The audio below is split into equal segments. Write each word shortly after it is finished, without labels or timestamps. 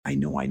I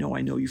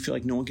know you feel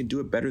like no one can do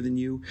it better than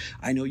you.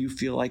 I know you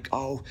feel like,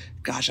 oh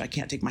gosh, I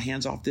can't take my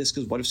hands off this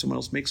because what if someone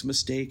else makes a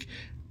mistake?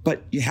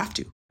 But you have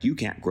to. You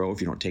can't grow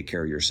if you don't take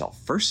care of yourself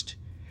first.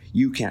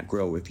 You can't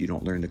grow if you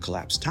don't learn to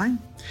collapse time.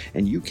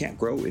 And you can't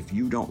grow if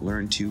you don't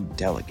learn to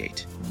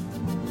delegate.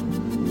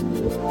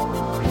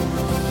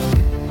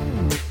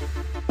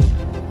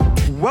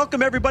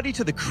 Welcome, everybody,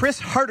 to the Chris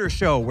Harder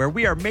Show, where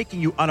we are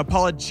making you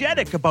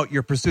unapologetic about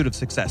your pursuit of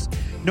success,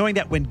 knowing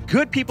that when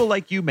good people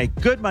like you make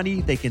good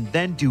money, they can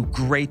then do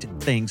great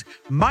things.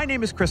 My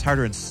name is Chris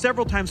Harder, and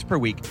several times per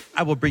week,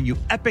 I will bring you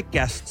epic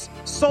guests,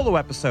 solo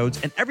episodes,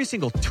 and every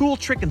single tool,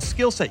 trick, and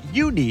skill set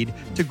you need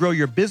to grow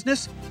your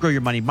business, grow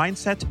your money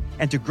mindset,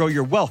 and to grow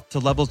your wealth to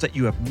levels that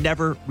you have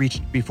never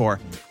reached before.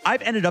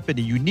 I've ended up in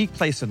a unique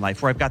place in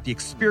life where I've got the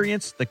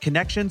experience, the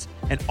connections,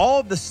 and all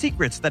of the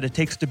secrets that it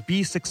takes to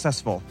be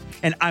successful.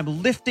 And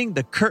I'm lifting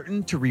the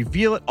curtain to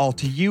reveal it all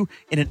to you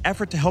in an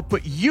effort to help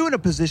put you in a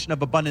position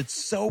of abundance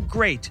so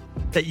great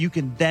that you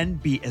can then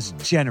be as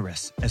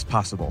generous as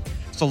possible.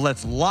 So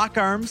let's lock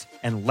arms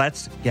and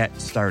let's get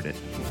started.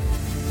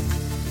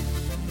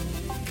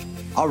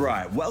 All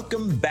right,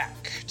 welcome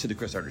back to the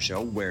Chris Harder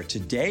Show, where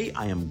today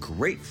I am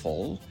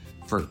grateful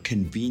for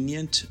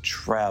convenient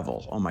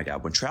travel. Oh my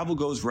God, when travel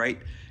goes right,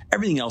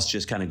 everything else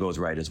just kind of goes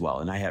right as well.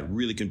 And I had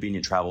really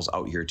convenient travels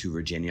out here to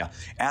Virginia.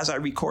 As I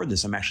record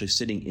this, I'm actually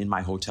sitting in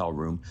my hotel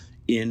room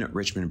in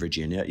Richmond,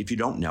 Virginia. If you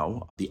don't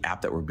know, the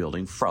app that we're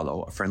building,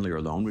 Frello, a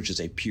friendlier loan, which is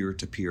a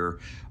peer-to-peer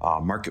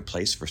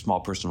marketplace for small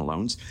personal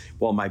loans.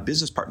 Well, my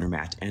business partner,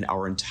 Matt, and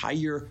our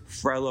entire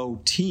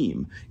Frello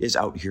team is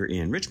out here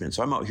in Richmond.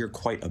 So I'm out here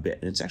quite a bit.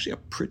 And it's actually a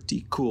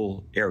pretty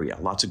cool area.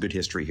 Lots of good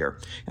history here.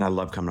 And I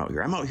love coming out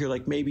here. I'm out here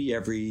like maybe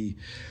every,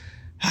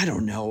 I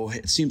don't know,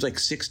 it seems like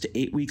 6 to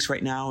 8 weeks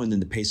right now. And then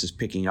the pace is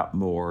picking up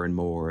more and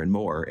more and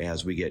more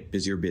as we get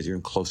busier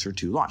and closer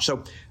to launch.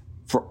 So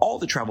for all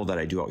the travel that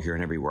I do out here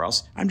and everywhere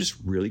else, I'm just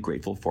really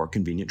grateful for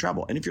convenient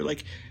travel. And if you're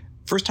like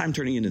first time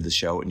turning into the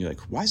show and you're like,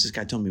 why is this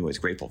guy telling me what he's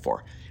grateful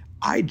for?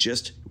 I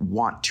just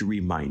want to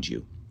remind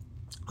you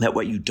that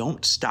what you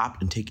don't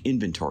stop and take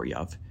inventory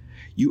of,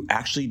 you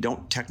actually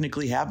don't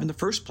technically have in the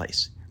first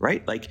place,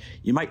 right? Like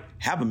you might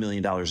have $1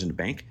 million in the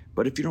bank,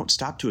 but if you don't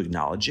stop to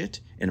acknowledge it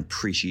and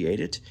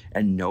appreciate it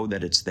and know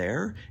that it's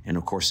there, and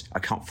of course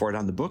account for it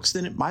on the books,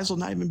 then it might as well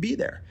not even be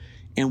there.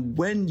 And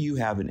when you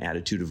have an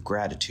attitude of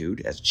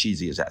gratitude, as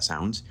cheesy as that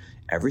sounds,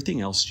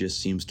 everything else just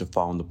seems to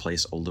fall into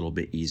place a little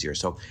bit easier.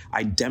 So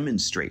I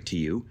demonstrate to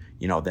you,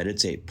 that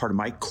it's a part of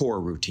my core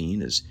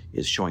routine is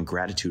showing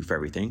gratitude for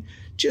everything,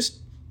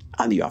 just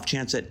on the off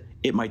chance that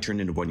it might turn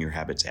into one of your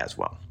habits as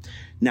well.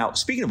 Now,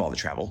 speaking of all the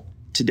travel,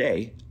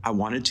 today, I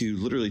wanted to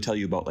literally tell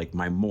you about like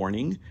my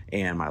morning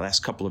and my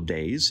last couple of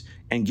days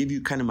and give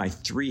you kind of my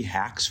 3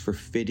 hacks for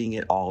fitting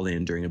it all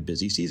in during a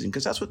busy season,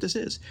 because that's what this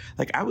is.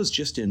 Like I was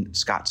just in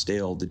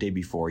Scottsdale the day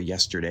before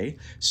yesterday,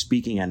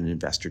 speaking at an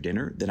investor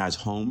dinner. Then I was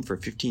home for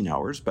 15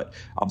 hours, but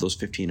of those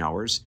 15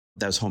 hours,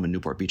 that was home in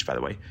Newport Beach, by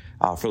the way.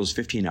 For those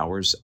 15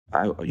 hours,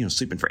 I,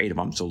 sleeping for 8 of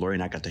them. So Lori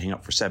and I got to hang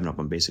out for 7 of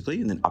them,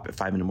 basically, and then up at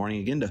 5 in the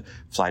morning again to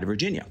fly to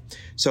Virginia.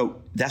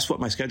 So that's what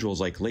my schedule is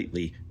like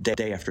lately,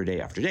 day after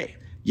day after day.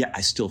 Yet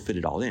I still fit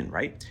it all in,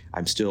 right?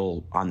 I'm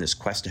still on this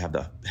quest to have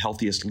the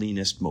healthiest,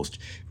 leanest, most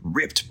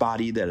ripped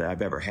body that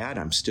I've ever had.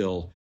 I'm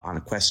still on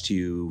a quest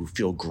to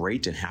feel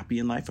great and happy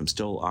in life. I'm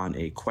still on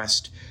a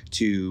quest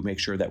to make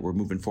sure that we're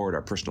moving forward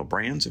our personal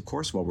brands, of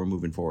course, while we're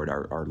moving forward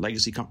our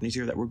legacy companies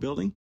here that we're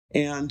building.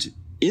 And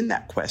in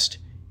that quest,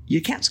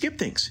 you can't skip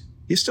things.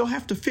 You still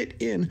have to fit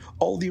in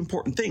all the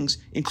important things,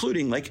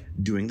 including like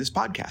doing this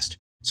podcast.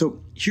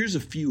 So here's a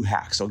few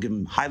hacks. I'll give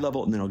them high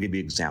level and then I'll give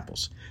you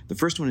examples. The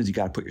first one is you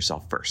got to put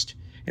yourself first.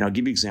 And I'll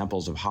give you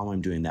examples of how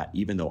I'm doing that,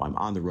 even though I'm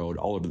on the road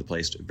all over the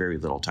place, very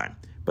little time.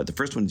 But the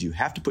first one is you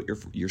have to put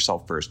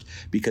yourself first,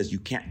 because you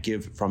can't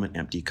give from an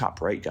empty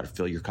cup, right? You got to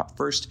fill your cup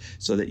first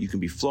so that you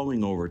can be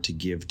flowing over to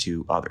give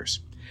to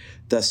others.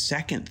 The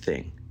second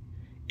thing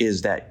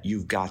is that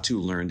you've got to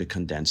learn to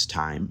condense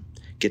time,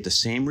 get the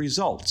same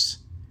results,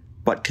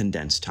 but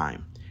condense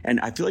time. And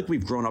I feel like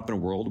we've grown up in a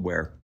world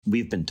where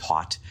we've been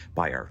taught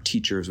by our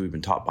teachers, we've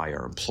been taught by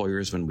our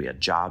employers when we had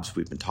jobs,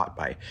 we've been taught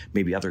by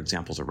maybe other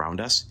examples around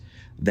us,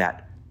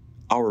 that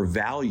our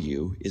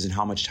value is in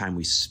how much time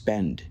we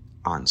spend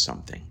on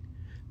something.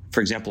 For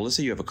example, let's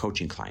say you have a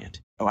coaching client.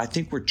 I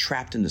think we're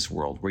trapped in this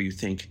world where you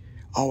think,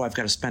 I've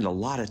got to spend a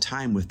lot of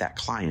time with that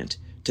client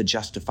to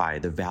justify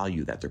the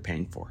value that they're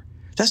paying for.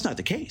 That's not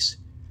the case.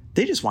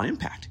 They just want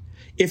impact.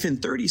 If in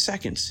 30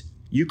 seconds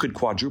you could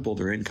quadruple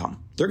their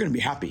income, they're going to be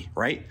happy,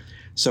 right?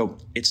 So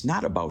it's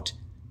not about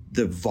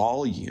the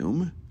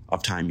volume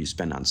of time you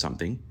spend on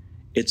something.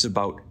 It's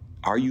about,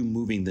 are you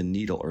moving the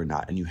needle or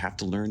not? And you have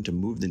to learn to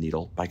move the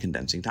needle by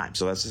condensing time.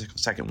 So that's the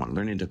second one,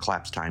 learning to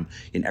collapse time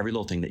in every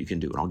little thing that you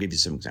can do. And I'll give you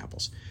some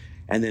examples.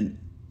 And then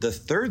the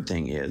third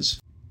thing is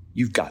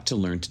You've got to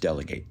learn to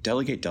delegate.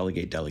 Delegate,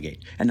 delegate,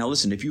 delegate. And now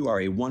listen, if you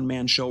are a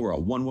one-man show or a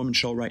one-woman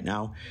show right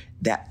now,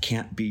 that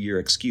can't be your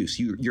excuse.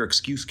 Your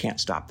excuse can't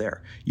stop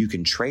there. You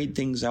can trade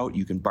things out.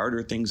 You can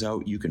barter things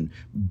out. You can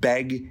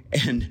beg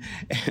and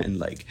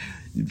like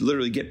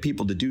literally get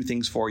people to do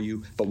things for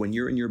you. But when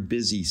you're in your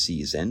busy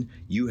season,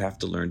 you have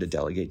to learn to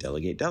delegate,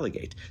 delegate,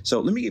 delegate.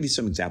 So let me give you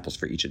some examples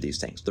for each of these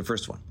things. The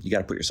first one, you got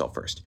to put yourself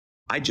first.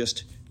 I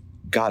just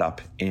got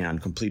up and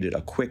completed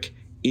a quick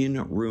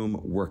in-room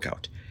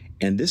workout.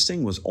 And this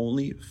thing was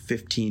only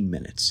 15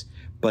 minutes,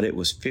 but it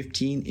was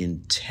 15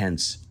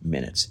 intense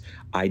minutes.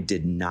 I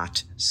did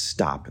not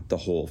stop the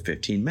whole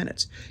 15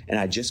 minutes. And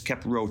I just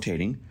kept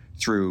rotating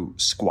through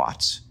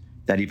squats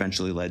that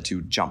eventually led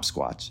to jump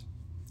squats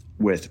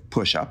with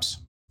push-ups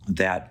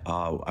that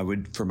I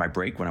would, for my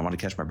break, when I want to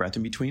catch my breath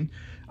in between,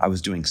 I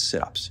was doing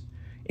sit-ups.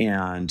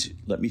 And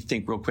let me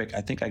think real quick. I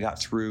think I got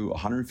through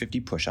 150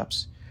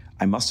 push-ups.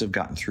 I must have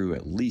gotten through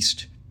at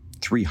least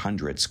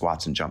 300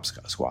 squats and jump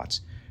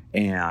squats.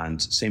 And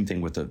same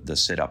thing with the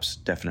sit-ups,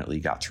 definitely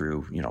got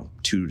through,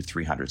 200 to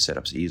 300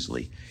 sit-ups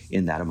easily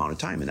in that amount of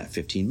time, in that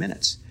 15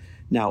 minutes.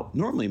 Now,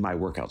 normally my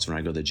workouts when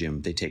I go to the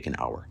gym, they take an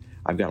hour.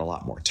 I've got a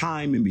lot more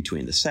time in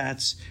between the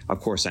sets.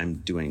 Of course, I'm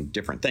doing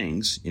different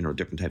things,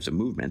 different types of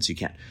movements. You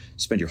can't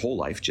spend your whole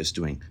life just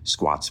doing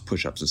squats,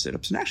 push-ups, and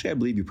sit-ups. And actually, I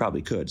believe you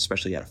probably could,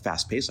 especially at a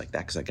fast pace like that,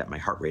 because I got my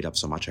heart rate up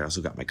so much. I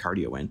also got my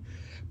cardio in.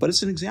 But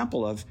it's an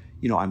example of,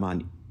 I'm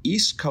on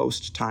East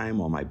Coast time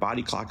while my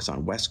body clock is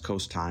on West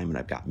Coast time, and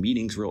I've got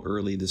meetings real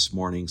early this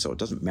morning, so it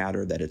doesn't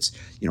matter that it's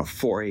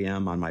 4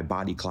 a.m. on my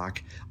body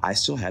clock. I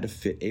still had to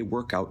fit a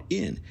workout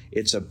in.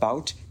 It's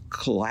about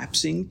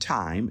collapsing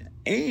time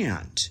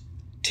and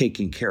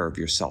taking care of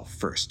yourself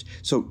first.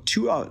 So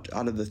 2 out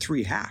of the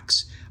 3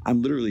 hacks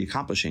I'm literally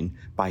accomplishing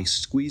by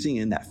squeezing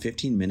in that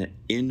 15-minute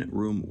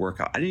in-room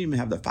workout. I didn't even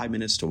have the 5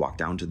 minutes to walk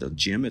down to the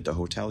gym at the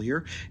hotel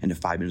here and the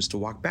 5 minutes to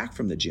walk back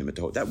from the gym at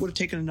the hotel. That would have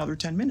taken another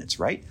 10 minutes,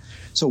 right?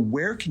 So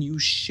where can you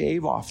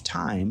shave off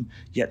time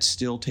yet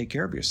still take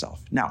care of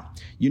yourself? Now,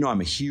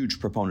 I'm a huge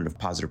proponent of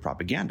positive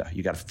propaganda.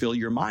 You got to fill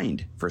your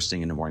mind first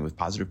thing in the morning with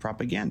positive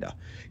propaganda,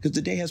 because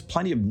the day has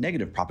plenty of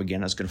negative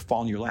propaganda that's going to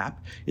fall in your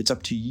lap. It's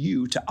up to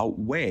you to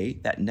outweigh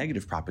that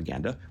negative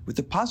propaganda with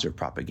the positive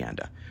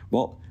propaganda.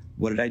 Well,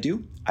 what did I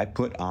do? I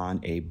put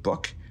on a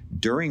book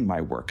during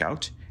my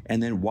workout,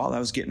 and then while I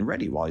was getting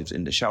ready, while I was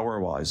in the shower,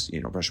 while I was,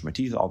 brushing my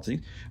teeth, all the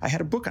things, I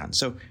had a book on.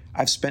 So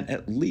I've spent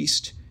at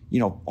least,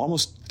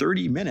 almost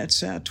 30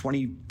 minutes,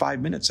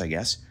 25 minutes, I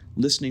guess,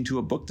 listening to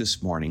a book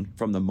this morning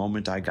from the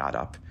moment I got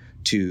up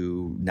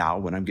to now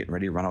when I'm getting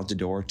ready to run out the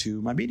door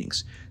to my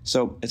meetings.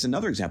 So it's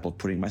another example of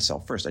putting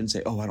myself first. I didn't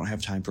say, I don't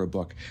have time for a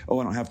book. I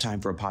don't have time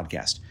for a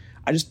podcast.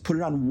 I just put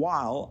it on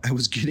while I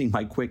was getting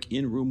my quick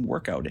in-room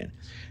workout in.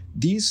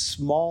 These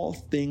small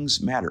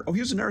things matter. Oh,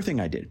 here's another thing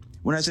I did.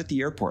 When I was at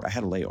the airport, I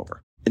had a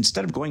layover.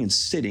 Instead of going and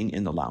sitting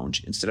in the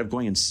lounge, instead of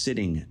going and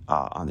sitting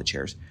on the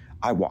chairs,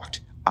 I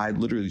walked. I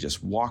literally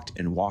just walked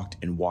and walked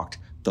and walked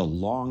the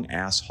long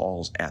ass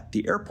halls at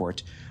the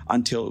airport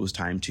until it was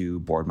time to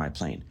board my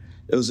plane.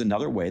 It was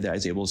another way that I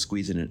was able to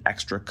squeeze in an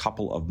extra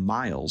couple of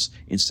miles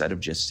instead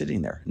of just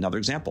sitting there. Another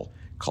example,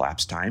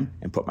 collapse time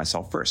and put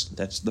myself first.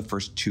 That's the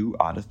first 2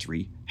 out of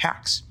 3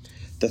 hacks.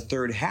 The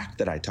third hack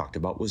that I talked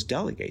about was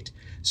delegate.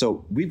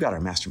 So we've got our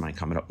mastermind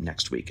coming up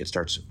next week. It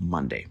starts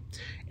Monday.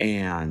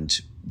 And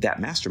that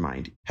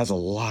mastermind has a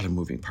lot of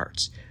moving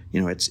parts.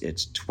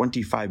 It's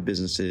 25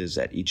 businesses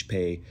that each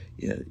pay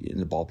in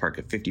the ballpark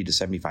of $50,000 to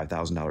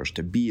 $75,000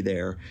 to be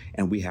there.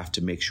 And we have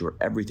to make sure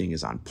everything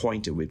is on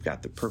point, and we've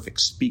got the perfect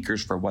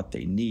speakers for what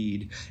they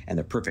need, and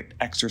the perfect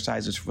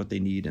exercises for what they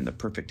need, and the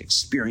perfect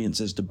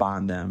experiences to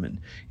bond them,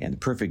 and the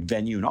perfect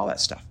venue and all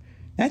that stuff.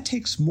 That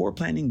takes more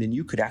planning than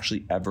you could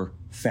actually ever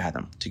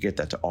fathom to get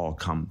that to all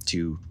come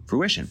to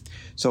fruition.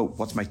 So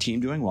what's my team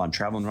doing while I'm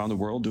traveling around the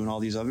world doing all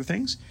these other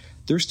things?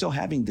 They're still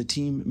having the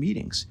team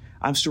meetings.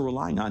 I'm still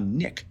relying on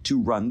Nick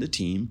to run the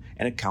team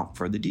and account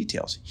for the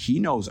details. He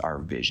knows our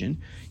vision.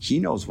 He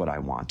knows what I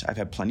want. I've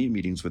had plenty of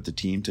meetings with the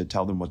team to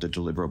tell them what the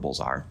deliverables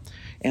are.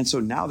 And so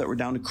now that we're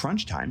down to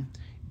crunch time,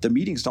 the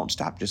meetings don't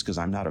stop just because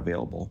I'm not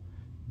available.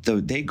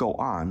 They go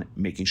on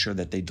making sure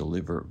that they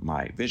deliver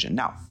my vision.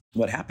 Now,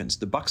 what happens?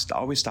 The buck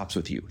always stops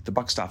with you. The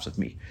buck stops with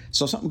me.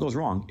 So if something goes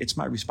wrong, it's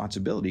my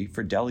responsibility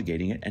for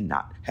delegating it and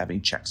not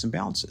having checks and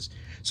balances.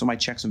 So my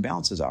checks and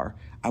balances are,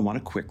 I want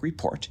a quick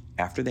report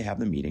after they have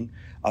the meeting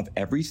of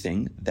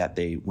everything that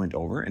they went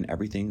over and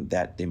everything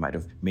that they might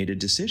have made a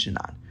decision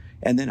on.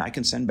 And then I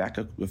can send back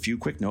a few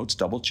quick notes,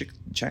 double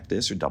check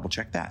this or double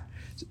check that.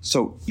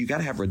 So you got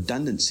to have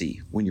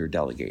redundancy when you're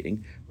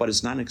delegating, but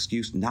it's not an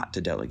excuse not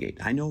to delegate.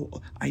 I know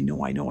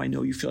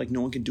you feel like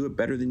no one can do it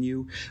better than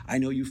you. I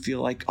know you feel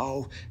like,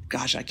 oh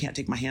gosh, I can't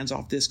take my hands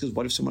off this because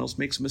what if someone else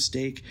makes a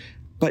mistake?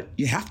 But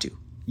you have to.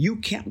 You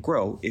can't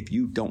grow if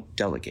you don't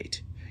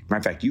delegate. Matter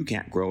of fact, you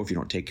can't grow if you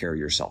don't take care of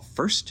yourself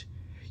first.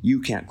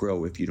 You can't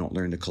grow if you don't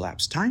learn to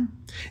collapse time.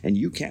 And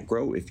you can't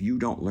grow if you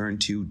don't learn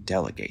to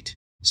delegate.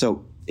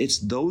 So it's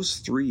those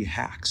 3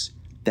 hacks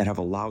that have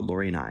allowed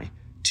Lori and I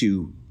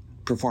to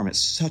perform at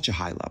such a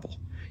high level.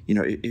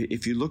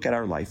 If you look at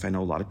our life, I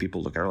know a lot of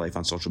people look at our life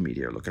on social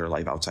media or look at our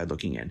life outside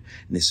looking in, and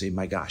they say,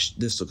 my gosh,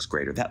 this looks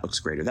great, or that looks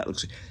great, or that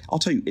looks great. I'll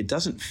tell you, it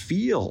doesn't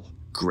feel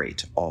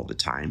great all the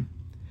time,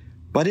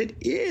 but it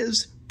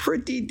is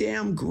pretty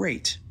damn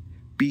great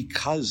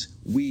because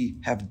we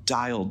have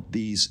dialed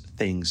these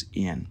things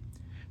in.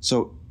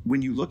 So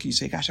when you look, you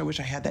say, gosh, I wish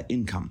I had that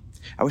income.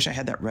 I wish I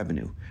had that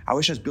revenue. I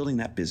wish I was building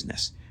that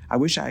business. I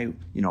wish I,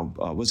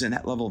 was in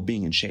that level of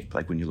being in shape,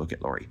 like when you look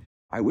at Lori.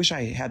 I wish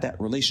I had that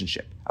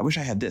relationship. I wish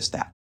I had this,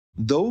 that.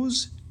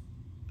 Those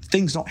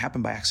things don't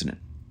happen by accident.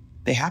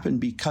 They happen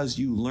because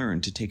you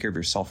learn to take care of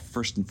yourself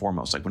first and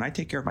foremost. Like when I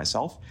take care of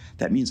myself,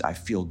 that means I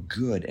feel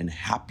good and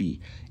happy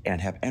and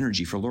have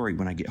energy for Lori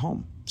when I get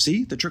home.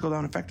 See the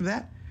trickle-down effect of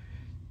that?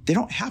 They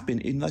don't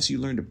happen unless you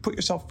learn to put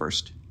yourself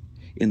first,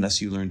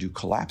 unless you learn to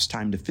collapse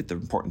time to fit the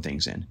important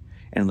things in,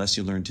 and unless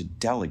you learn to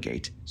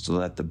delegate so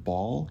that the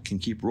ball can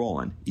keep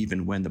rolling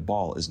even when the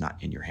ball is not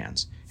in your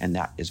hands. And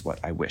that is what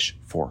I wish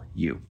for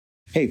you.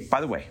 Hey,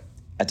 by the way,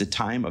 at the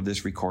time of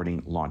this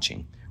recording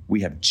launching,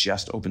 we have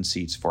just opened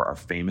seats for our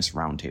famous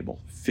roundtable,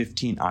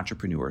 15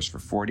 entrepreneurs for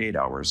 48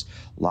 hours,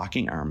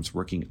 locking arms,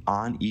 working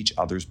on each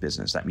other's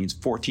business. That means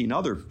 14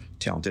 other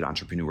talented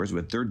entrepreneurs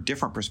with their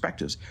different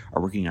perspectives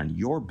are working on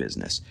your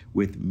business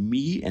with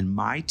me and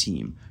my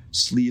team,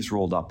 sleeves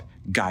rolled up,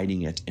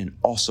 guiding it, and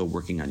also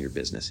working on your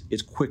business.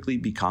 It's quickly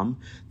become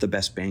the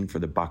best bang for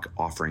the buck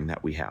offering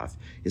that we have.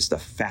 It's the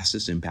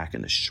fastest impact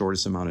in the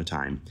shortest amount of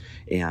time.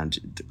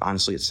 And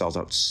honestly, it sells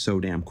out so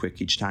damn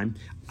quick each time.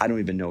 I don't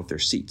even know if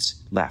there's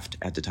seats left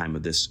at the time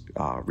of this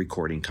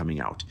recording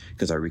coming out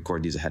because I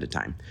record these ahead of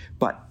time.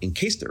 But in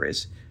case there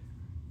is,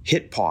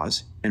 hit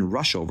pause and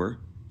rush over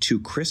to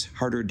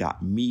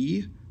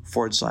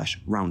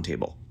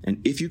chrisharder.me/roundtable.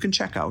 And if you can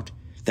check out,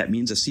 that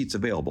means a seat's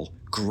available.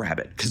 Grab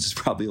it because it's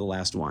probably the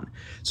last one.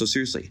 So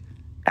seriously,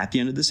 at the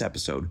end of this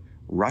episode,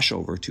 rush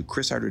over to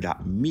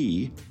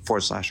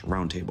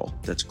chrisharder.me/roundtable.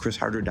 That's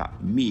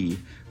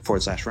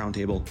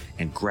chrisharder.me/roundtable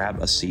and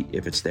grab a seat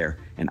if it's there.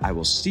 And I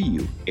will see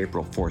you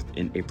April 4th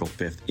and April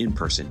 5th in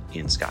person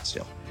in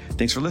Scottsdale.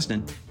 Thanks for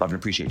listening. Love and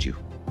appreciate you.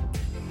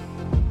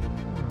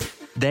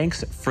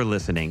 Thanks for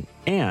listening.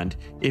 And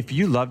if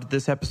you loved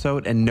this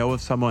episode and know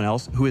of someone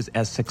else who is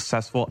as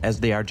successful as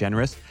they are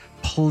generous,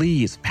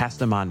 please pass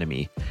them on to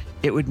me.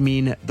 It would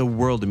mean the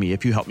world to me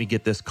if you help me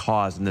get this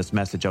cause and this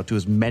message out to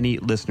as many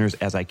listeners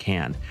as I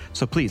can.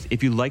 So please,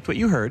 if you liked what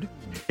you heard,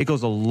 it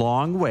goes a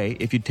long way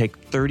if you take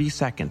 30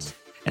 seconds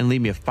and leave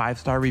me a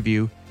 5-star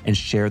review and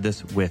share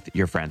this with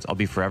your friends. I'll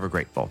be forever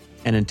grateful.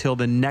 And until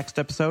the next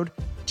episode,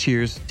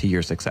 cheers to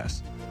your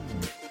success.